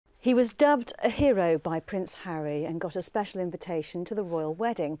He was dubbed a hero by Prince Harry and got a special invitation to the royal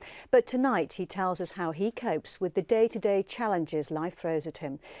wedding. But tonight he tells us how he copes with the day-to-day challenges life throws at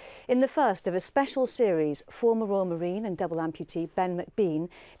him. In the first of a special series, former Royal Marine and double amputee Ben McBean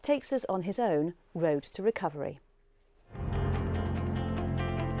takes us on his own road to recovery.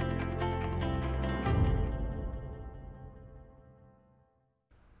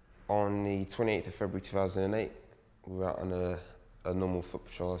 On the 28th of February 2008, we were out on a normal foot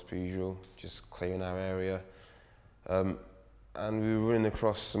patrol as per usual, just clearing our area. And we were running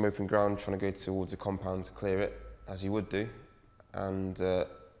across some open ground trying to go towards the compound to clear it, as you would do. And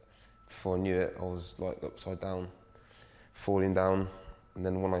before I knew it, I was like upside down, falling down. And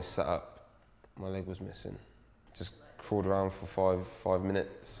then when I sat up, my leg was missing. Just crawled around for five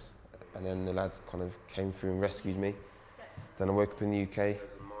minutes. And then the lads kind of came through and rescued me. Then I woke up in the UK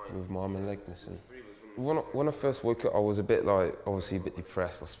with my arm and leg missing. When I first woke up, I was a bit like, obviously a bit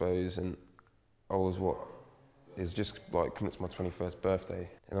depressed, I suppose, and I was it was just like coming to my 21st birthday,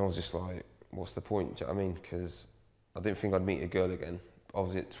 and I was just like, what's the point, do you know what I mean? Because I didn't think I'd meet a girl again.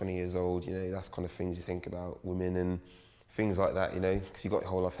 Obviously at 20 years old, you know, that's kind of things you think about, women and things like that, you know, because you've got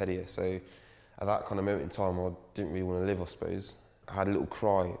your whole life ahead of you. So at that kind of moment in time, I didn't really want to live, I suppose. I had a little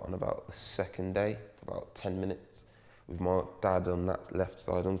cry on about the second day, for about 10 minutes, with my dad on that left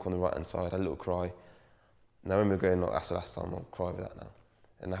side, uncle on the right hand side. I had a little cry. And I remember going, like, that's the last time I'll cry over that now.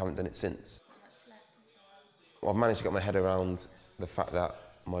 And I haven't done it since. I've managed to get my head around the fact that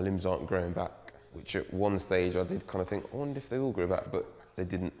my limbs aren't growing back, which at one stage I did kind of think, I wonder if they will grow back, but they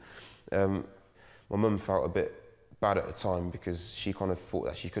didn't. My mum felt a bit bad at the time because she kind of thought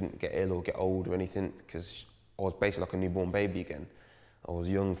that she couldn't get ill or get old or anything, because I was basically like a newborn baby again. I was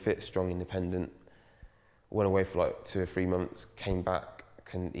young, fit, strong, independent. Went away for like 2 or 3 months, came back,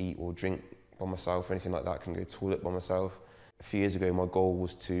 couldn't eat or drink by myself or anything like that, couldn't go to the toilet by myself. A few years ago, my goal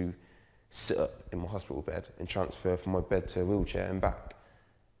was to sit up in my hospital bed and transfer from my bed to a wheelchair and back.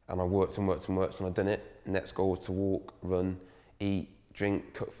 And I worked and worked and worked, and I'd done it. Next goal was to walk, run, eat,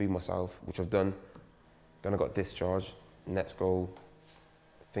 drink, cook food myself, which I've done. Then I got discharged. Next goal,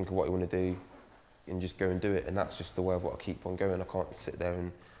 think of what you want to do and just go and do it. And that's just the way I've got to keep on going. I can't sit there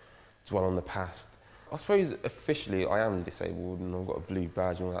and dwell on the past. I suppose officially I am disabled and I've got a blue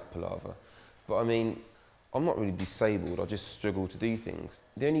badge and all that palaver. But I mean, I'm not really disabled, I just struggle to do things.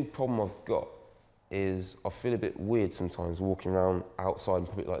 The only problem I've got is I feel a bit weird sometimes walking around outside in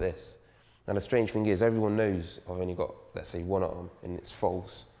public like this. And the strange thing is, everyone knows I've only got, let's say, one arm and it's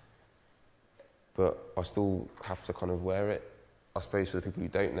false. But I still have to kind of wear it, I suppose, for the people who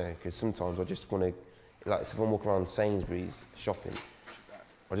don't know, because sometimes I just want to, like if I'm walking around Sainsbury's shopping,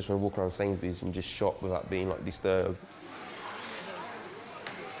 I just want to walk around Sainsbury's and just shop without being like disturbed.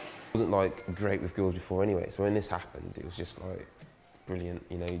 I wasn't like great with girls before anyway, so when this happened, it was just like brilliant,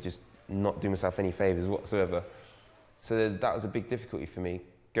 you know, just not doing myself any favours whatsoever. So that was a big difficulty for me,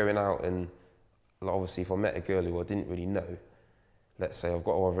 going out and like, obviously if I met a girl who I didn't really know, let's say I've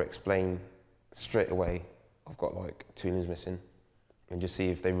got to either explain straight away, I've got like 2 limbs missing, and just see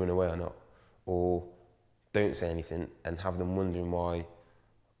if they run away or not, or don't say anything and have them wondering why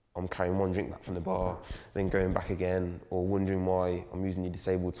I'm carrying one drink back from the bar, then going back again, or wondering why I'm using the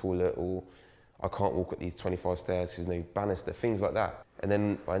disabled toilet, or I can't walk up these 25 stairs because there's no banister, things like that. And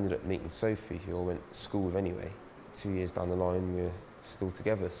then I ended up meeting Sophie, who I went to school with anyway. 2 years down the line, we're still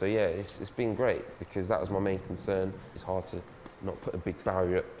together. So yeah, it's been great, because that was my main concern. It's hard to not put a big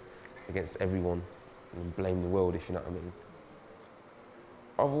barrier up against everyone and blame the world, if you know what I mean.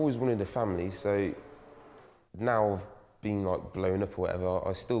 I've always wanted a family, so now I've being like blown up or whatever,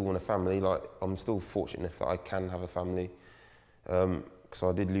 I still want a family. Like, I'm still fortunate enough that I can have a family, because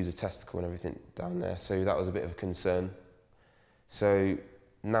I did lose a testicle and everything down there, so that was a bit of a concern. So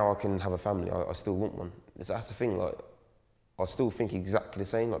now I can have a family, I still want one. That's the thing, like, I still think exactly the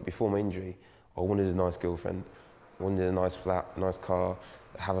same. Like before my injury, I wanted a nice girlfriend, I wanted a nice flat, nice car,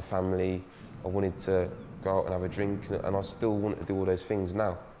 have a family, I wanted to go out and have a drink, and I still want to do all those things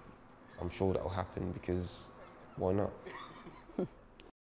now. I'm sure that will happen, because why not?